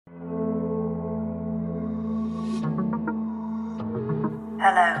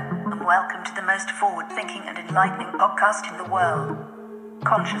Hello, and welcome to the most forward-thinking and enlightening podcast in the world,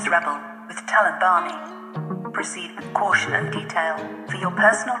 Conscious Rebel with Talon Barney. Proceed with caution and detail, for your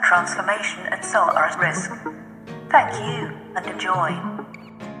personal transformation and soul are at risk. Thank you, and enjoy.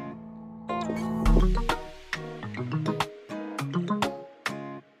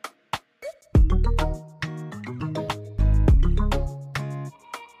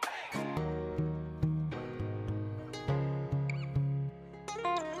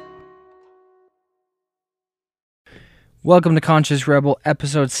 Welcome to Conscious Rebel,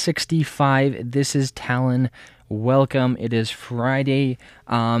 episode 65. This is Talon. Welcome. It is Friday,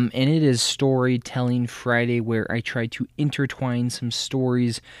 and it is Storytelling Friday, where I try to intertwine some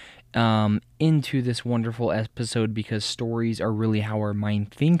stories into this wonderful episode, because stories are really how our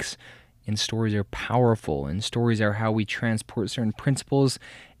mind thinks, and stories are powerful, and stories are how we transport certain principles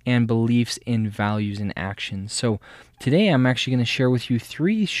and beliefs and values and actions. So today I'm actually going to share with you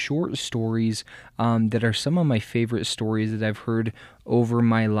 3 short stories that are some of my favorite stories that I've heard over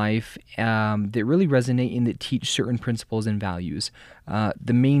my life that really resonate and that teach certain principles and values.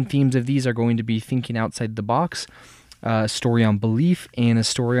 The main themes of these are going to be thinking outside the box, a story on belief, and a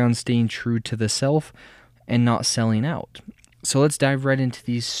story on staying true to the self and not selling out. So let's dive right into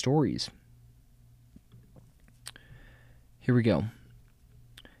these stories. Here we go.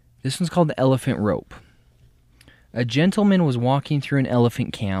 This one's called The Elephant Rope. A gentleman was walking through an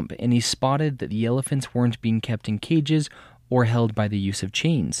elephant camp, and he spotted that the elephants weren't being kept in cages or held by the use of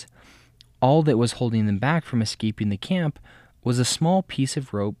chains. All that was holding them back from escaping the camp was a small piece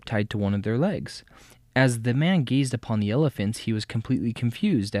of rope tied to one of their legs. As the man gazed upon the elephants, he was completely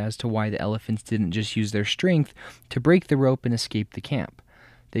confused as to why the elephants didn't just use their strength to break the rope and escape the camp.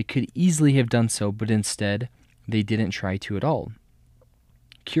 They could easily have done so, but instead, they didn't try to at all.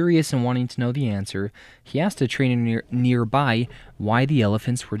 Curious and wanting to know the answer, he asked a trainer nearby why the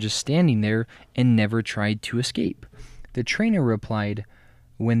elephants were just standing there and never tried to escape. The trainer replied,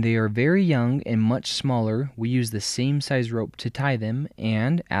 "When they are very young and much smaller, we use the same size rope to tie them,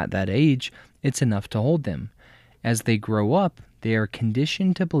 and at that age, it's enough to hold them. As they grow up, they are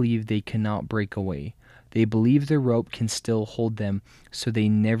conditioned to believe they cannot break away. They believe the rope can still hold them, so they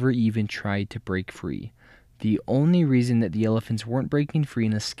never even tried to break free. The only reason that the elephants weren't breaking free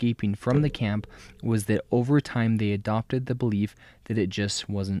and escaping from the camp was that over time they adopted the belief that it just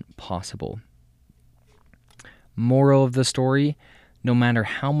wasn't possible." Moral of the story: no matter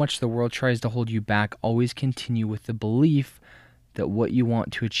how much the world tries to hold you back, always continue with the belief that what you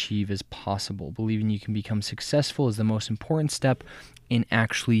want to achieve is possible. Believing you can become successful is the most important step in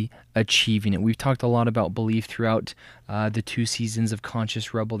actually achieving it. We've talked a lot about belief throughout the 2 seasons of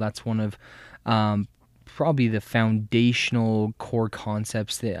Conscious Rebel. That's one of probably the foundational core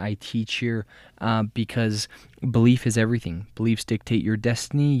concepts that I teach here, because belief is everything. Beliefs dictate your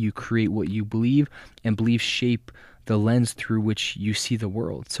destiny, you create what you believe, and beliefs shape the lens through which you see the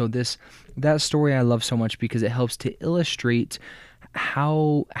world. So that story I love so much because it helps to illustrate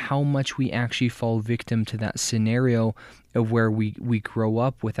how much we actually fall victim to that scenario of where we grow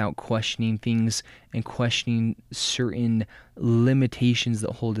up without questioning things and questioning certain limitations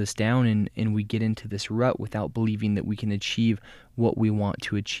that hold us down, and we get into this rut without believing that we can achieve what we want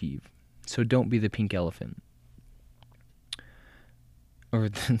to achieve. So don't be the pink elephant. Or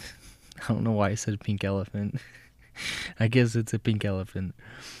I don't know why I said pink elephant. I guess it's a pink elephant.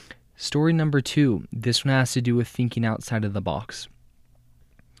 Story number 2. This one has to do with thinking outside of the box.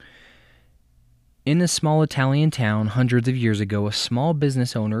 In a small Italian town hundreds of years ago, a small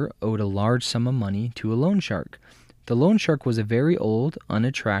business owner owed a large sum of money to a loan shark. The loan shark was a very old,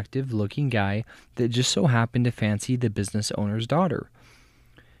 unattractive-looking guy that just so happened to fancy the business owner's daughter.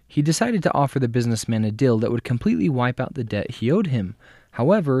 He decided to offer the businessman a deal that would completely wipe out the debt he owed him.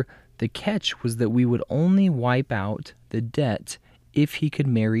 However, the catch was that we would only wipe out the debt if he could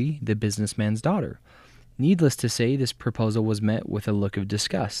marry the businessman's daughter. Needless to say, this proposal was met with a look of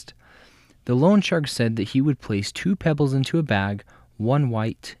disgust. The loan shark said that he would place 2 pebbles into a bag, one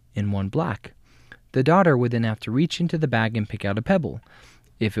white and one black. The daughter would then have to reach into the bag and pick out a pebble.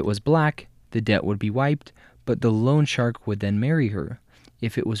 If it was black, the debt would be wiped, but the loan shark would then marry her.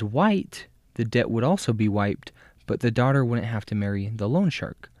 If it was white, the debt would also be wiped, but the daughter wouldn't have to marry the loan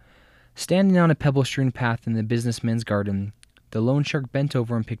shark. Standing on a pebble-strewn path in the businessman's garden, the loan shark bent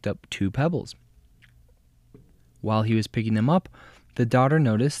over and picked up 2 pebbles. While he was picking them up, the daughter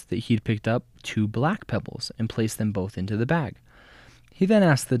noticed that he'd picked up 2 black pebbles and placed them both into the bag. He then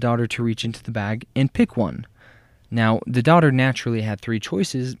asked the daughter to reach into the bag and pick one. Now, the daughter naturally had 3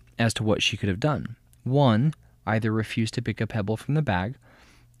 choices as to what she could have done. 1, either refuse to pick a pebble from the bag.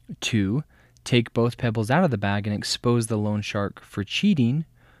 2, take both pebbles out of the bag and expose the loan shark for cheating,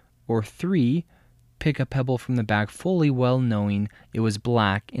 or 3, pick a pebble from the bag fully well knowing it was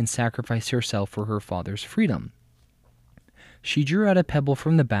black and sacrifice herself for her father's freedom. She drew out a pebble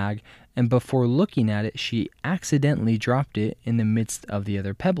from the bag, and before looking at it, she accidentally dropped it in the midst of the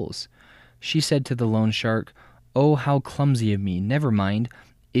other pebbles. She said to the loan shark, "Oh, how clumsy of me. Never mind.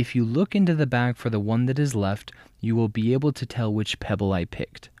 If you look into the bag for the one that is left, you will be able to tell which pebble I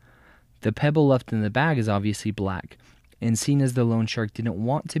picked." The pebble left in the bag is obviously black, and seeing as the loan shark didn't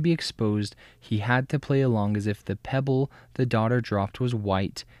want to be exposed, he had to play along as if the pebble the daughter dropped was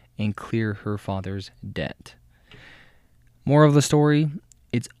white and clear her father's debt. Moral of the story,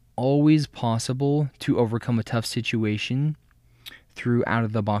 it's always possible to overcome a tough situation through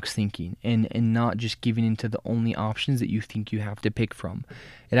out-of-the-box thinking and not just giving into the only options that you think you have to pick from.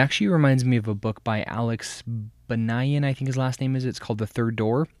 It actually reminds me of a book by Alex Banayan, I think his last name is. It's called The Third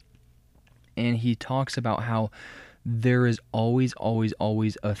Door. And he talks about how there is always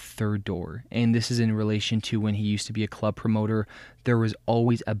a third door. And this is in relation to when he used to be a club promoter. There was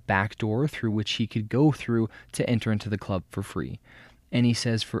always a back door through which he could go through to enter into the club for free. And he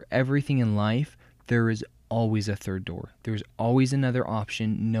says for everything in life, there is always a third door. There's always another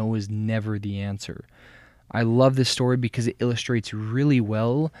option. No is never the answer. I love this story because it illustrates really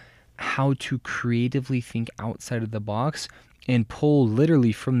well how to creatively think outside of the box and pull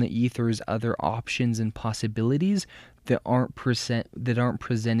literally from the ethers other options and possibilities that aren't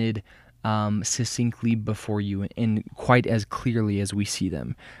presented succinctly before you and quite as clearly as we see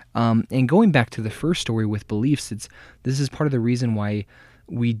them. And going back to the first story with beliefs, this is part of the reason why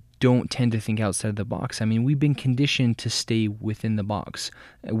we don't tend to think outside of the box. I mean, we've been conditioned to stay within the box,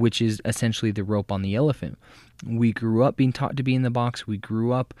 which is essentially the rope on the elephant. We grew up being taught to be in the box. We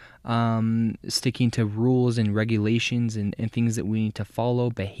grew up sticking to rules and regulations and things that we need to follow,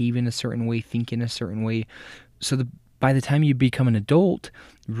 behave in a certain way, think in a certain way. So by the time you become an adult,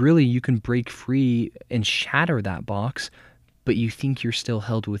 really you can break free and shatter that box, but you think you're still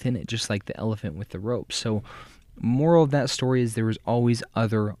held within it, just like the elephant with the rope. So moral of that story is there is always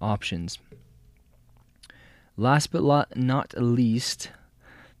other options. Last but not least,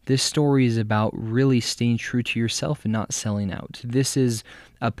 this story is about really staying true to yourself and not selling out. This is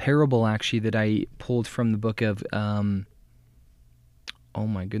a parable actually that I pulled from the book of, oh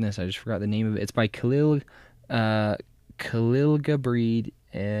my goodness, I just forgot the name of it. It's by Khalil Gibran,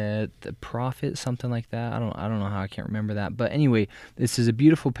 the prophet, something like that. I don't know how I can't remember that. But anyway, this is a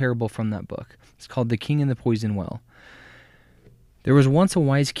beautiful parable from that book. It's called The King and the Poison Well. There was once a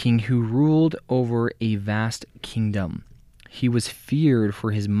wise king who ruled over a vast kingdom. He was feared for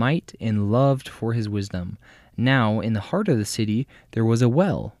his might and loved for his wisdom. Now, in the heart of the city, there was a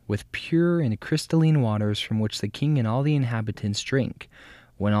well with pure and crystalline waters from which the king and all the inhabitants drank.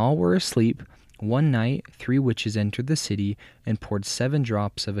 When all were asleep, one night 3 witches entered the city and poured 7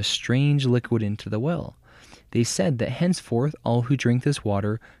 drops of a strange liquid into the well. They said that henceforth all who drink this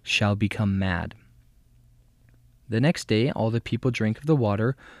water shall become mad. The next day all the people drank of the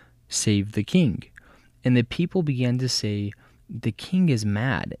water, save the king. And the people began to say, "The king is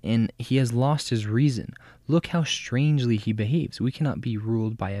mad, and he has lost his reason. Look how strangely he behaves. We cannot be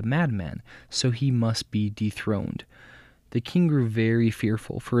ruled by a madman, so he must be dethroned." The king grew very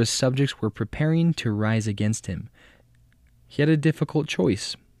fearful, for his subjects were preparing to rise against him. He had a difficult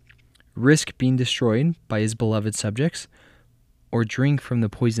choice: risk being destroyed by his beloved subjects, or drink from the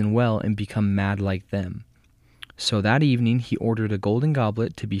poison well and become mad like them. So that evening he ordered a golden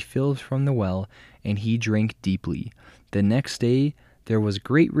goblet to be filled from the well, and he drank deeply. The next day there was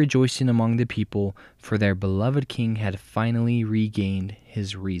great rejoicing among the people, for their beloved king had finally regained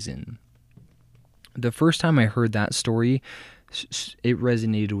his reason. The first time I heard that story, it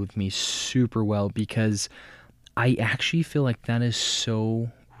resonated with me super well because I actually feel like that is so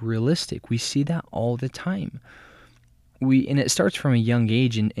realistic. We see that all the time. And it starts from a young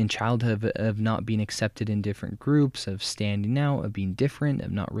age in childhood of not being accepted in different groups, of standing out, of being different,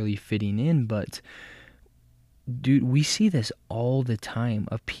 of not really fitting in. But dude, we see this all the time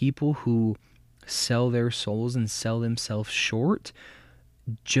of people who sell their souls and sell themselves short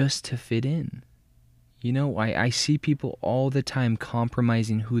just to fit in. You know, I see people all the time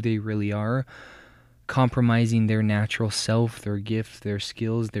compromising who they really are, compromising their natural self, their gift, their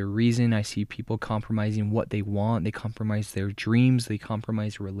skills, their reason. I see people compromising what they want. They compromise their dreams. They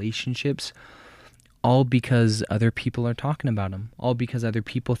compromise relationships, all because other people are talking about them, all because other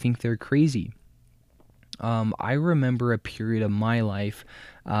people think they're crazy. I remember a period of my life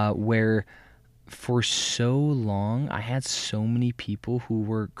where for so long I had so many people who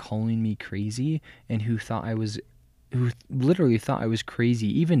were calling me crazy and who thought I was who literally thought I was crazy,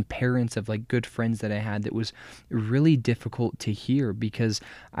 even parents of like good friends that I had. That was really difficult to hear because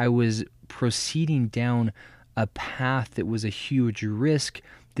I was proceeding down a path that was a huge risk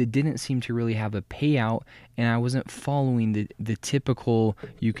that didn't seem to really have a payout, and I wasn't following the typical,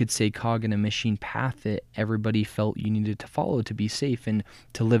 you could say, cog in a machine path that everybody felt you needed to follow to be safe and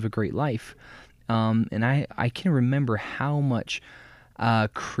to live a great life. And I can remember how much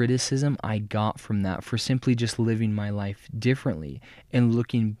criticism I got from that for simply just living my life differently. And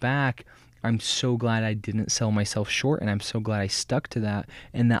looking back, I'm so glad I didn't sell myself short, and I'm so glad I stuck to that.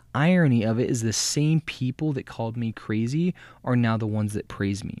 And the irony of it is the same people that called me crazy are now the ones that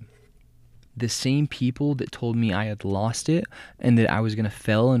praise me. The same people that told me I had lost it and that I was going to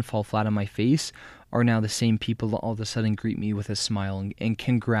fail and fall flat on my face are now the same people that all of a sudden greet me with a smile and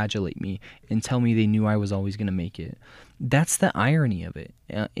congratulate me and tell me they knew I was always going to make it. That's the irony of it.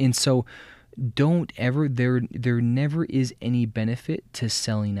 And so don't ever, there never is any benefit to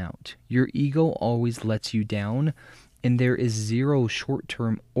selling out. Your ego always lets you down, and there is zero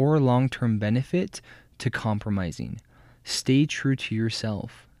short-term or long-term benefit to compromising. Stay true to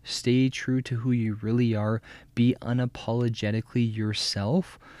yourself. Stay true to who you really are. Be unapologetically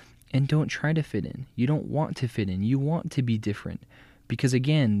yourself, and don't try to fit in. You don't want to fit in. You want to be different. Because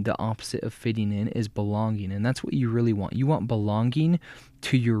again, the opposite of fitting in is belonging, and that's what you really want. You want belonging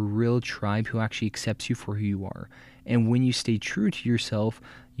to your real tribe who actually accepts you for who you are. And when you stay true to yourself,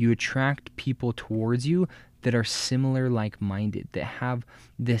 you attract people towards you that are similar, like-minded, that have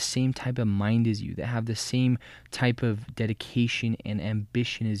the same type of mind as you, that have the same type of dedication and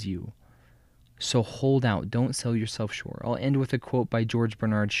ambition as you. So hold out. Don't sell yourself short. I'll end with a quote by George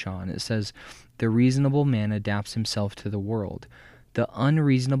Bernard Shaw, and it says, "The reasonable man adapts himself to the world. The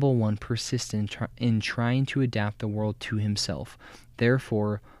unreasonable one persists in trying to adapt the world to himself.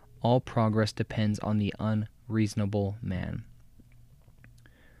 Therefore, all progress depends on the unreasonable man."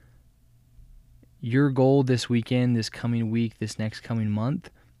 Your goal this weekend, this coming week, this next coming month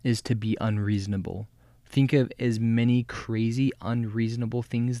is to be unreasonable. Think of as many crazy, unreasonable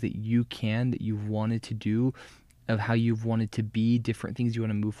things that you can, that you've wanted to do, of how you've wanted to be, different things you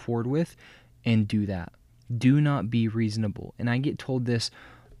want to move forward with, and do that. Do not be reasonable. And I get told this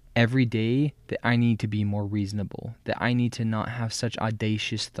every day, that I need to be more reasonable, that I need to not have such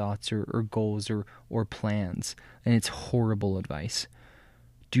audacious thoughts or goals or plans. And it's horrible advice.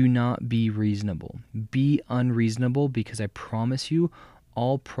 Do not be reasonable. Be unreasonable, because I promise you,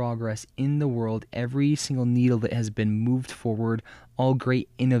 all progress in the world, every single needle that has been moved forward, all great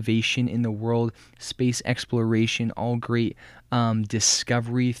innovation in the world, space exploration, all great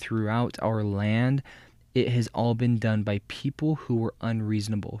discovery throughout our land, it has all been done by people who were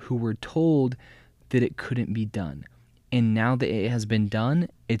unreasonable, who were told that it couldn't be done. And now that it has been done,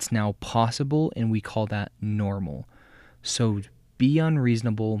 it's now possible, and we call that normal. So be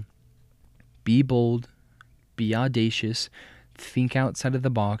unreasonable, be bold, be audacious, think outside of the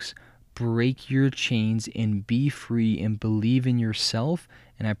box, break your chains, and be free, and believe in yourself.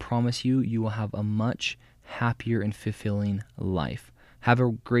 And I promise you, you will have a much happier and fulfilling life. Have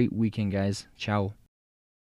a great weekend, guys. Ciao.